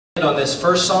On this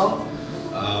first song.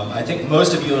 I think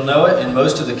most of you will know it, and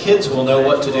most of the kids will know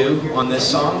what to do on this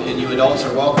song, and you adults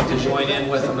are welcome to join in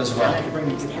with them as well.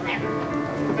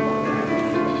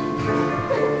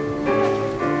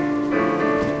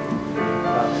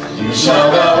 You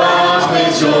shall go out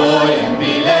with joy and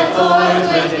be led forth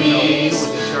with peace.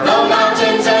 The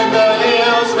mountains and the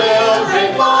hills will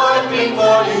break forth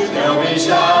before you. There will be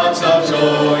shouts of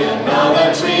joy, and all the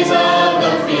trees of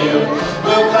the field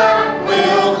will clap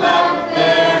their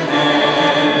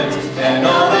hands. And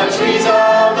all the trees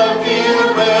of the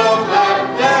field will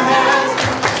clap their hands.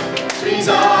 Trees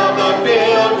of the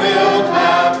field will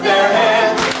clap their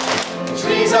hands.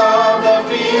 Trees of the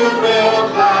field will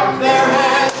clap their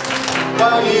hands.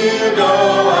 While you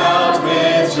go out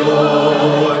with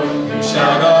joy, you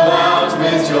shall go out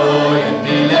with joy and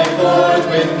be led forth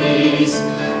with peace.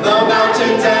 The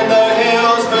mountains and the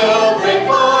hills will break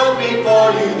forth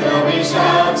before you. There'll be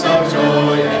shouts of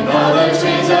joy, and all the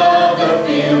trees of the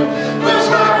field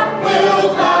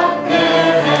will clap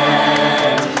their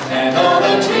hands. And all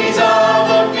the trees of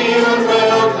the field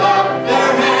will clap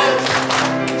their hands.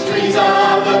 The trees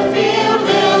of the field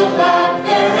will clap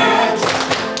their hands.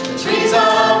 The trees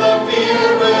of the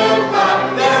field will clap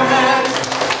their hands.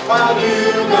 While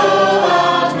you go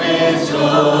out with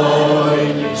joy,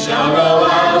 you shall go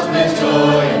out with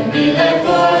joy and be led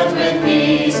forth with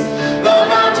peace. The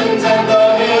mountains and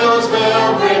the hills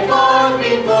will break forth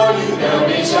before you. There'll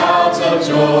be shouts of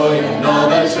joy, and all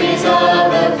the trees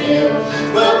of the field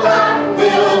will clap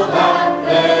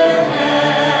their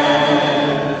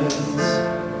hands.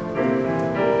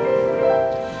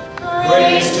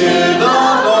 Praise to the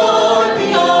Lord, the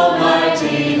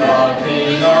Almighty, the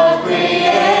King of creation.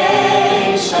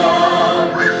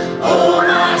 Oh,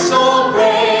 my soul,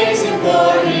 praise Him,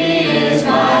 for He is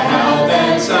my health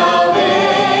and salvation.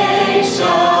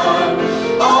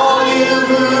 All you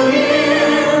who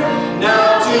hear,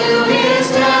 now to His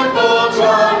temple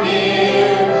draw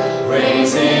near.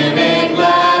 Praise Him in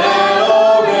glad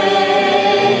adoration.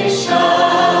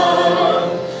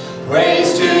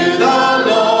 Praise to the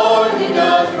Lord, who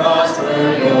doth prosper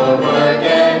your work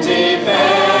and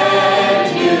defend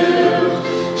you.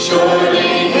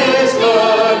 Surely His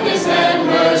goodness and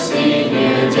mercy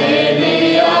here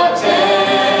daily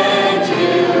attend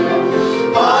you.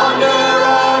 Ponder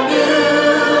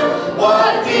anew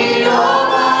what the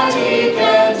Almighty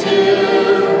can do,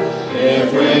 if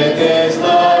with His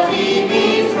love He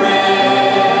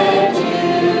befriend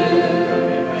you.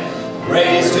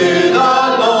 Praise to the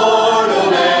Lord, O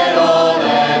let all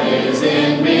that is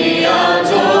in me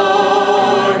adore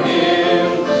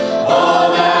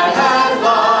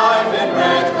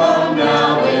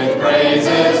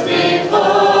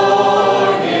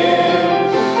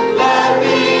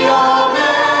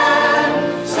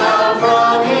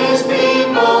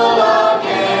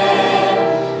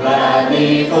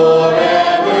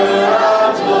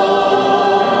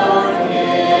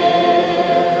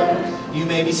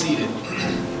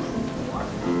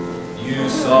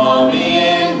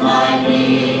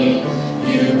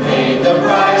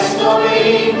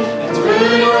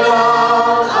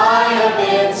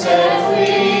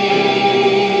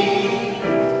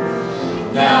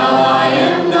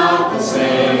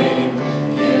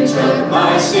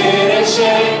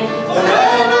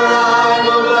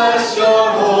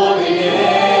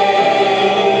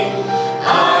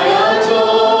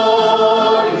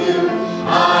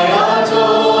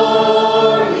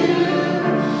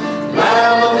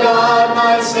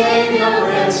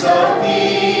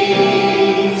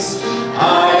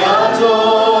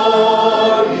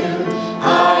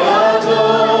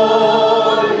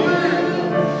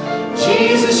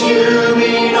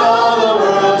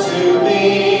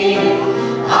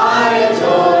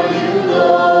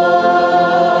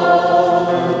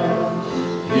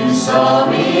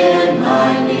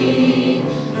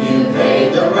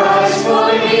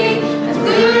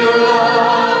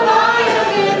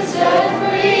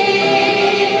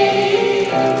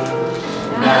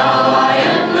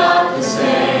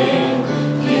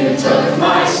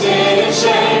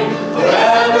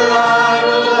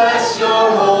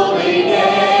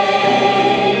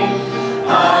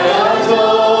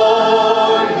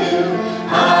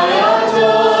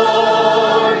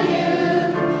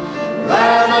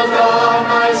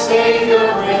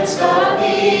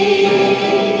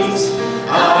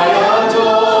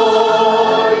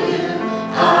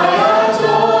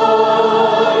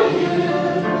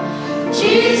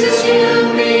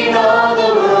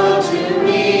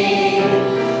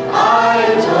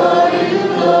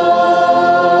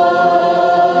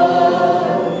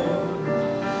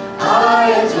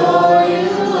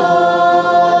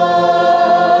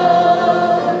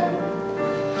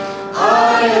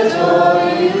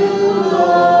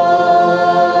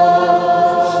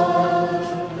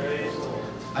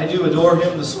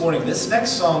morning. This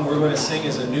next song we're going to sing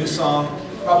is a new song,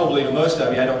 probably to most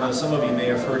of you. I don't know, some of you may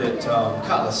have heard it.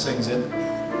 Cutlass sings it.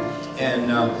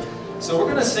 And so we're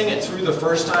going to sing it through the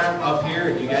first time up here,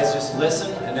 and you guys just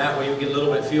listen, and that way you'll get a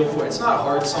little bit feel for it. It's not a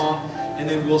hard song, and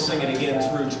then we'll sing it again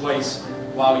through twice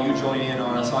while you join in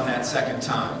on us on that second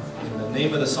time. And the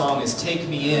name of the song is Take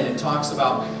Me In. It talks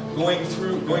about going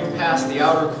past the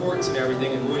outer courts and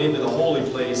everything and going into the holy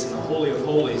place and the Holy of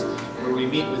Holies where we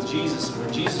meet with Jesus. And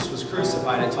when Jesus was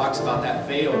crucified, it talks about that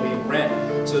veil being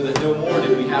rent so that no more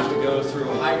did we have to go through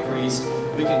a high priest.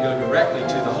 We can go directly to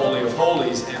the Holy of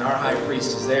Holies, and our high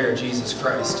priest is there, Jesus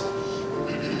Christ.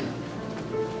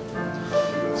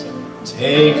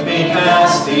 Take me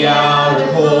past the outer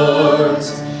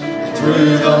courts and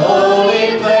through the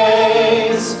holy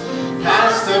place,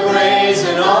 past the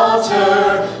brazen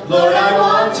altar. Lord, I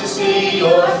want to see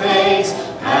your face.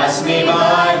 Pass me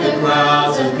by the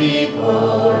crowds of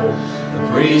people, the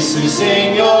priests who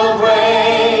sing your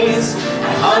praise.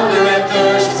 I hunger and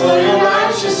thirst for your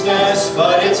righteousness,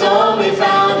 but it's only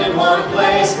found in one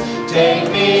place. Take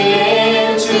me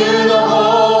into the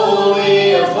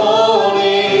Holy of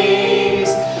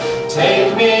Holies.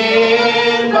 Take me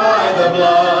in by the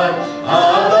blood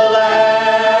of the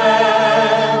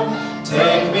Lamb.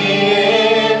 Take me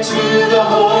into the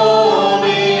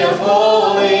Holy of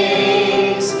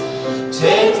Holies.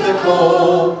 Take the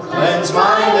coal, cleanse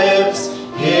my lips,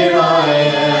 here I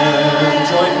am.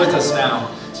 Join with us now.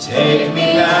 Take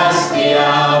me past the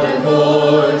outer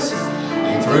courts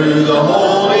and through the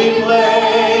holy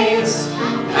place,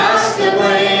 past the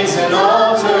brazen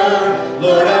altar.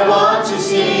 Lord, I want to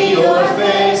see your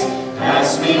face.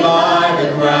 Pass me by the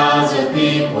crowds of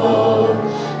people,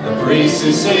 the priests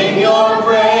who sing your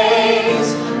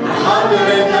praise. I hunger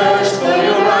and thirst for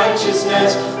your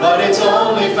righteousness, but it's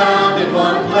only found in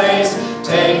one place.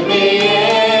 Take me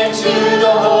into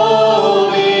the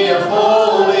Holy of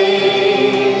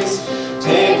Holies.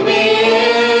 Take me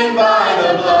in by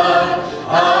the blood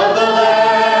of the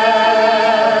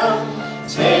Lamb.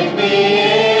 Take me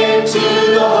into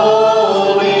the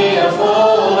Holy of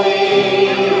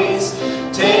Holies.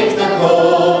 Take the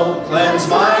coal, cleanse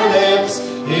my lips,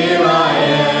 here I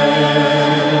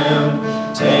am.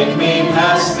 Take me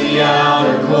past the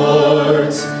outer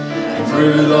courts and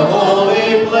through the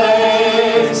holy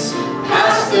place,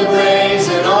 past the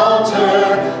brazen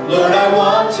altar. Lord, I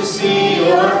want to see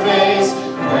your face.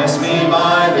 Pass me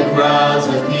by the crowds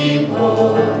of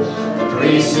people, the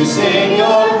priests who sing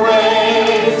your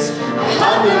praise. I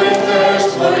hunger and thirst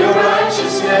for your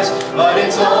righteousness, but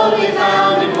it's only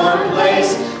found in one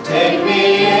place. Take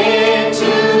me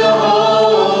into the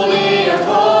Holy of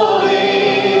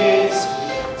Holies.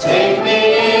 Take me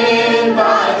in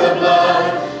by the blood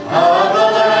of the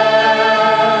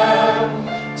Lamb.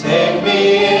 Take me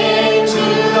into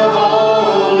the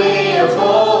Holy of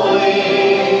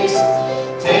Holies.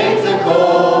 Take the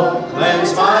coal,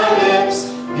 cleanse my lips,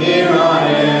 here I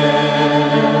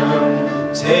am.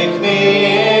 Take me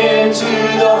into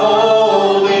the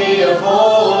Holy of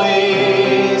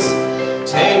Holies.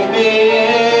 Take me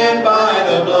in by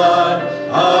the blood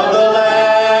of the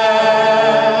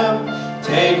Lamb.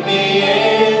 Take me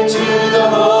into the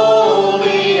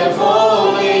Holy of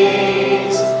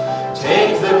Holies.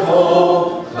 Take the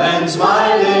coal, cleanse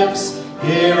my lips,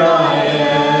 here I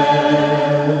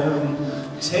am.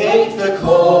 Take the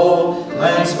coal,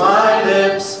 cleanse my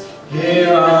lips,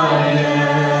 here I am.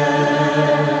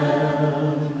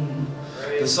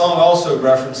 The song also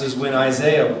references when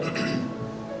Isaiah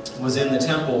was in the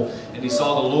temple and he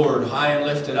saw the Lord high and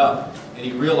lifted up, and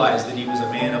he realized that he was a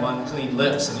man of unclean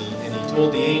lips, and he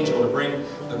told the angel to bring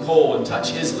the coal and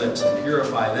touch his lips and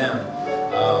purify them.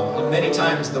 Many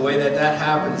times the way that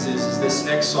happens is this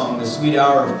next song, the sweet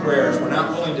hour of prayer. If we're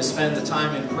not willing to spend the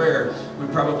time in prayer, we're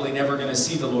probably never going to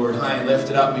see the Lord high and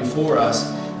lifted up before us.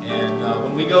 And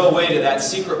when we go away to that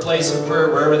secret place of prayer,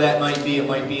 wherever that might be, it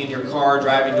might be in your car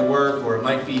driving to work, or it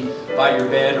might be by your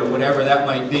bed, or whatever that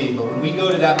might be. But when we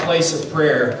go to that place of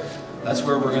prayer, that's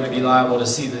where we're going to be liable to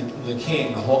see the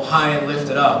King, high and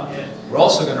lifted up. We're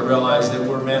also going to realize that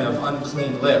we're men of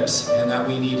unclean lips and that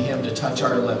we need Him to touch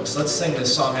our lips. Let's sing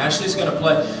this song. Ashley's going to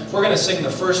play. We're going to sing the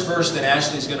first verse, then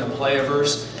Ashley's going to play a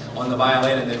verse on the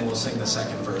violin, and then we'll sing the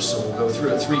second verse. So we'll go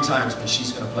through it 3 times, but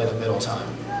she's going to play the middle time.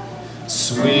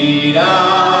 Sweet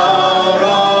hour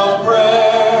of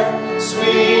prayer,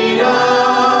 sweet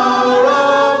hour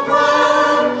of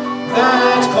prayer,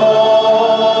 that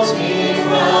calls me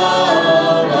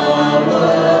from a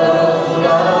world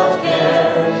of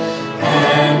care,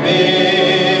 and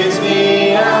bids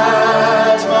me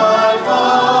at my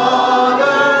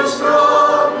Father's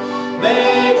throne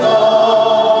make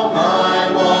all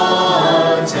my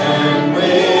wants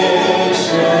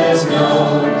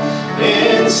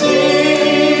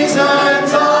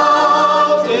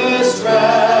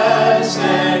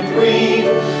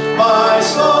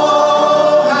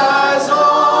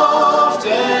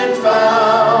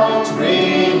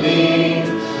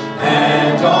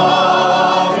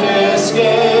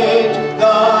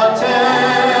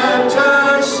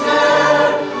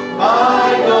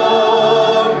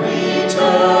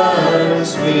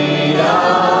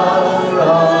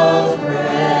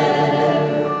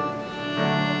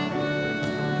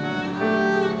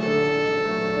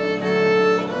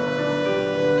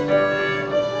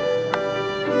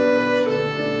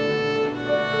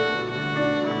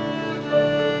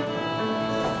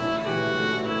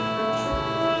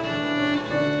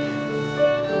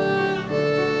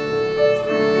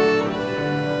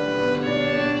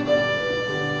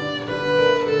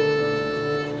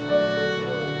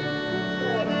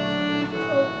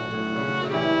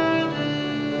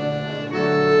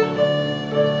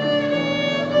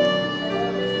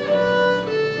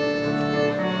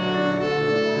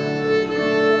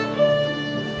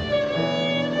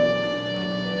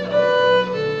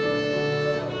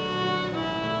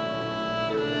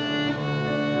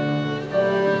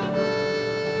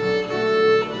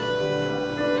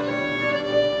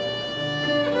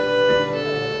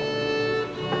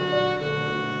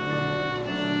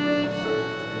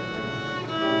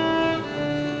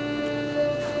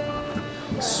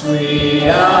sweet.